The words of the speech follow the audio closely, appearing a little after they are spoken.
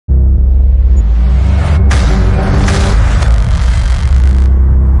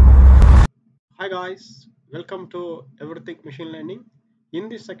guys, welcome to Everything Machine Learning. In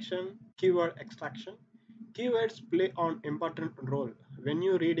this section, keyword extraction. Keywords play an important role when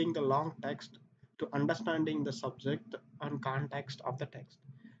you're reading the long text to understanding the subject and context of the text.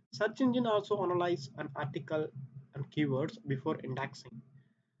 Search engine also analyze an article and keywords before indexing.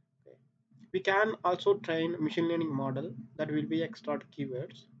 Okay. We can also train machine learning model that will be extract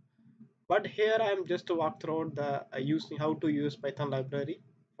keywords. But here I am just to walk through the using how to use Python library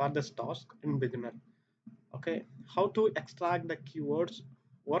for this task in beginner. Okay, how to extract the keywords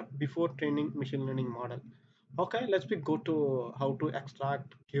work before training machine learning model. Okay, let's we go to how to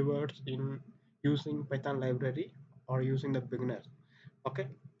extract keywords in using Python library or using the beginner. Okay,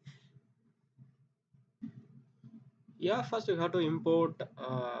 yeah, first you have to import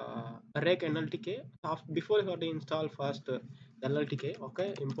rec nltk. Before you have to install first nltk.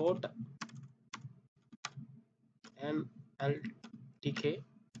 Okay, import nltk.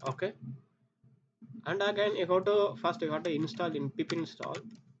 Okay, and again you have to first you have to install in pip install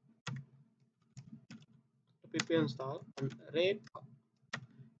and rec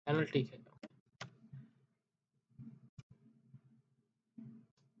nltk.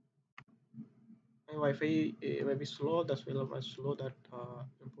 My Wi-Fi may be slow. That's why I'm slow that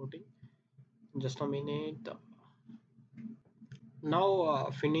importing. Just a minute.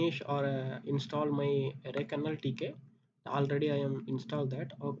 Now finish or install my recannel TK. Already I am installed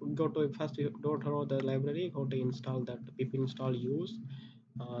that. Go to first you go to the library. Go to install that pip install use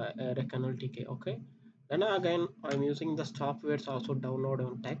recannel TK. Okay. Then again I'm using the softwares also download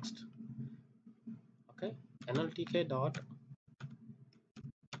on text. Okay. nltk dot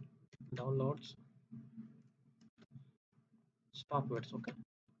downloads softwares. Okay.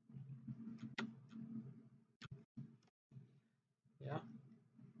 Yeah.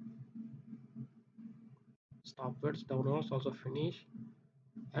 Softwares downloads also finish.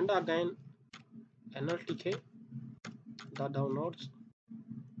 And again nltk the downloads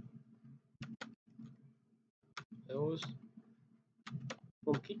use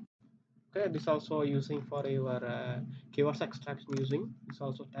okay. Okay, this also using for your keywords extraction using this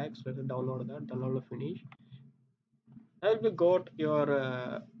also tags where to download that download finish. I will be got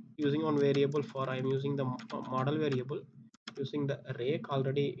your using on variable for I'm using the model variable using the rake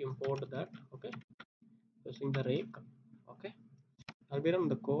already import that. Okay, using the rake. Okay, I'll be run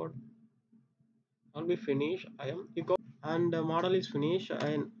the code. I'll be finished. I am you go and the model is finished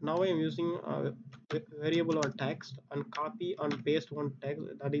and now I am using variable or text and copy and paste one text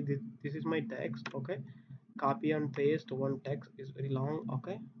that is this is my text. Okay, copy and paste one text is very long.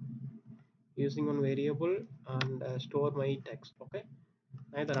 Okay, using one variable and store my text. Okay,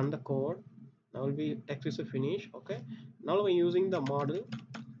 either run the code. Now will be text is a finish. Okay, now we're using the model.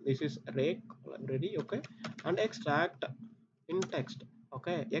 This is rake already. Okay, and extract in text.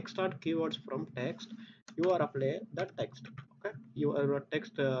 Okay, extract keywords from text. You are apply that text. Okay, your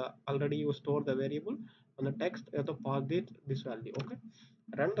text already you store the variable on the text you have to pass it this value. Okay,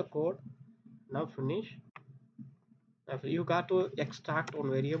 run the code. Now finish. Now you got to extract on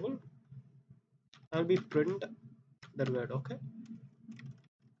variable. I'll be print that word. Okay,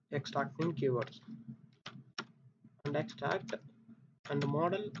 extracting keywords and extract and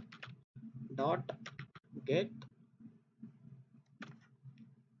model dot get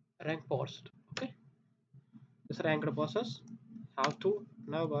rank post. Okay, this ranked process have to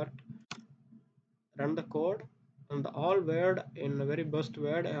now what run the code and the all word in a very best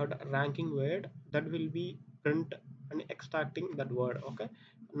word and ranking word that will be print and extracting that word. Okay,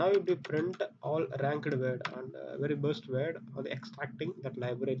 now it will print all ranked word and very best word or the extracting that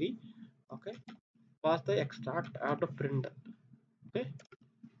library. Okay, pass the extract out of print. Okay,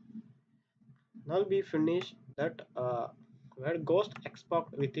 now we finish that where ghost export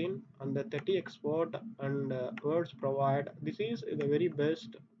within and the 30 export and words provide. This is the very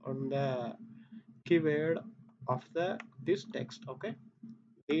best on the keyword of the this text. Okay,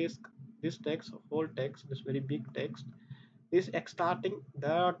 this this text whole text this very big text is extracting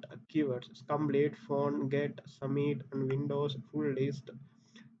that keywords is complete phone get submit and windows full list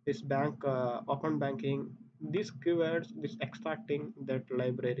this bank open banking these keywords this extracting that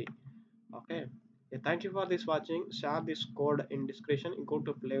library. Okay, yeah, thank you for this watching. Share this code in description. Go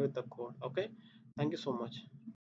to play with the code. Okay, thank you so much.